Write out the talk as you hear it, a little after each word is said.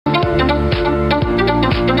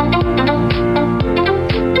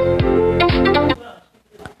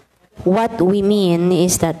What we mean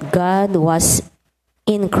is that God was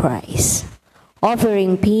in Christ,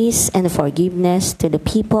 offering peace and forgiveness to the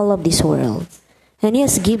people of this world. And He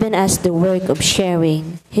has given us the work of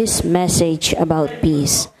sharing His message about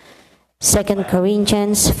peace. 2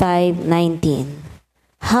 Corinthians 5:19.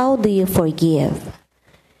 How do you forgive?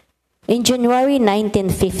 In January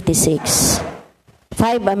 1956,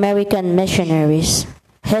 5 American missionaries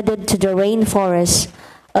headed to the rainforest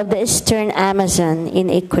of the eastern Amazon in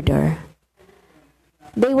Ecuador.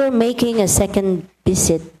 They were making a second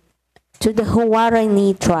visit to the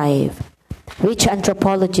Huarani tribe, which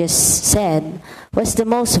anthropologists said was the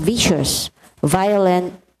most vicious,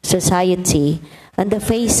 violent society on the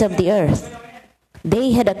face of the earth.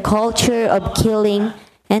 They had a culture of killing,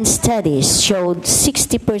 and studies showed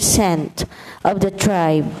 60% of the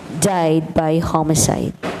tribe died by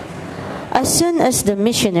homicide. As soon as the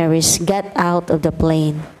missionaries got out of the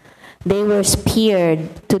plane, they were speared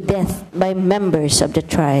to death by members of the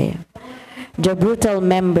tribe. The brutal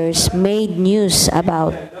members made news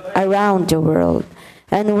about around the world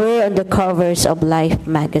and were on the covers of Life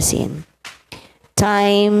magazine,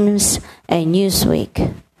 Times, and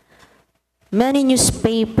Newsweek. Many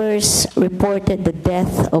newspapers reported the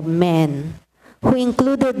death of men who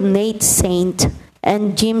included Nate Saint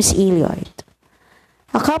and James Elliot.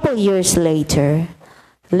 A couple years later,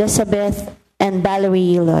 Elizabeth and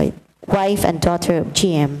Valerie Elliot, wife and daughter of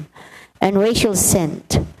Jim, and Rachel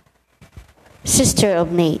Saint, sister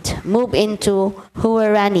of Nate, moved into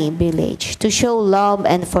Huarani village to show love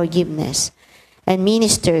and forgiveness and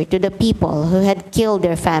minister to the people who had killed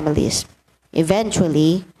their families.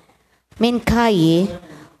 Eventually, Minkai,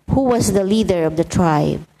 who was the leader of the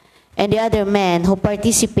tribe, and the other men who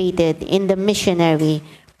participated in the missionary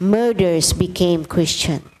murders became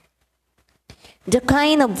Christian. The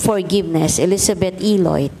kind of forgiveness Elizabeth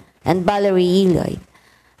Elliot and Valerie Elliot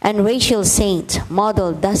and Rachel Saint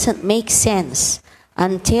model doesn't make sense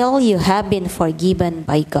until you have been forgiven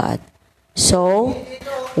by God. So,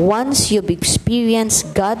 once you've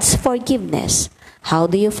experienced God's forgiveness, how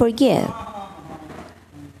do you forgive?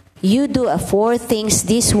 You do 4 things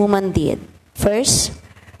this woman did. First,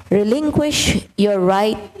 relinquish your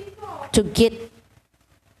right to get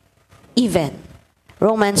even.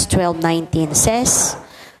 Romans 12:19 says,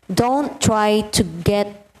 "Don't try to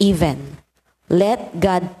get even. Let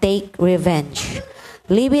God take revenge.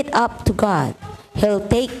 Leave it up to God. He'll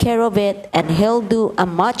take care of it, and He'll do a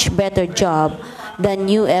much better job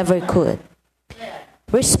than you ever could."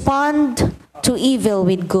 Respond to evil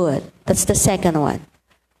with good. That's the second one.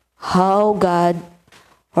 How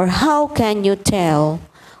can you tell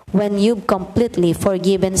when you've completely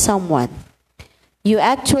forgiven someone? You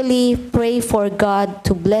actually pray for God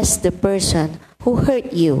to bless the person who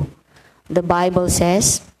hurt you. The Bible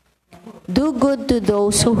says, "Do good to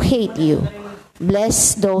those who hate you.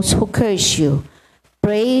 Bless those who curse you.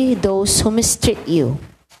 Pray those who mistreat you."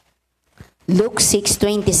 Luke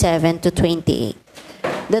 6:27-28.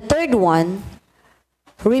 The third one,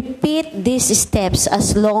 repeat these steps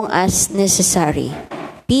as long as necessary.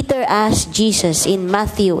 Peter asked Jesus in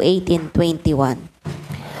Matthew 18:21,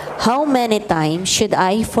 "How many times should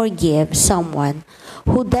I forgive someone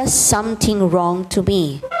who does something wrong to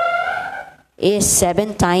me? Is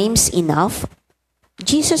 7 times enough?"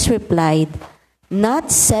 Jesus replied,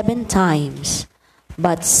 "Not 7 times,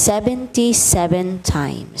 but 77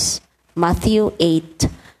 times. Matthew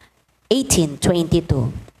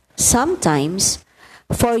 18:22. Sometimes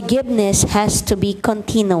forgiveness has to be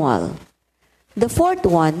continual. The fourth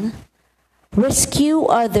one, rescue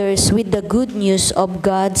others with the good news of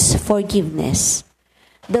God's forgiveness.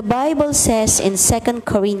 The Bible says in 2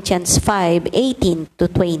 Corinthians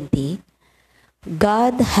 5:18-20,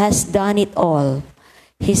 God has done it all.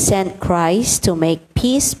 He sent Christ to make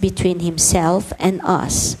peace between Himself and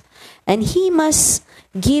us, and He must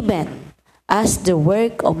given us the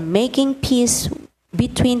work of making peace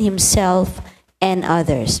between Himself and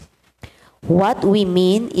others. What we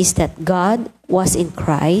mean is that God was in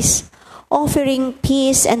Christ, offering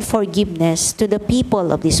peace and forgiveness to the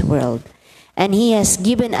people of this world, and He has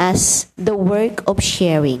given us the work of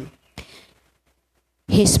sharing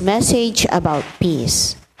His message about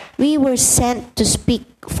peace. We were sent to speak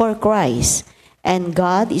for Christ, and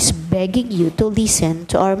God is begging you to listen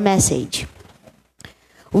to our message.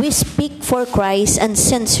 We speak for Christ and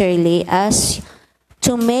sincerely as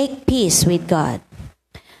to make peace with God.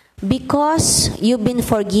 Because you've been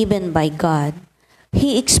forgiven by God,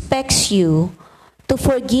 He expects you to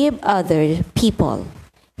forgive other people.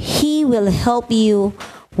 He will help you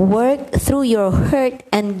work through your hurt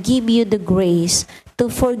and give you the grace to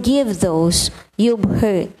forgive those you've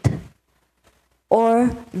hurt.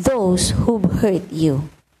 or those who've hurt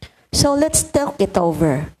you. So let's talk it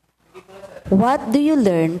over. What do you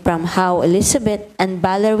learn from how Elizabeth and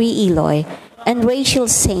Valerie Eloy and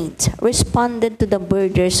Rachel Saint responded to the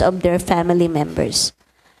burdens of their family members?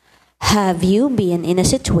 Have you been in a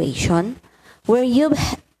situation where you've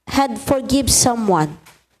had forgive someone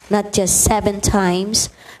not just 7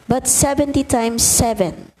 times, but 70 times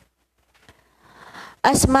 7?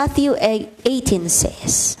 As Matthew 18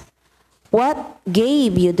 says, what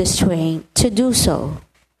gave you the strength to do so?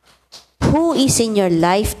 Who is in your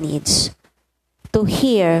life needs to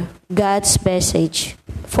hear God's message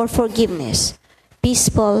for forgiveness,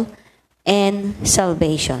 peaceful, and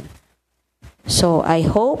salvation? So I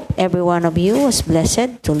hope every one of you was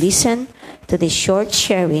blessed to listen to this short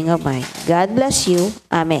sharing of mine. God bless you.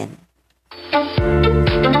 Amen.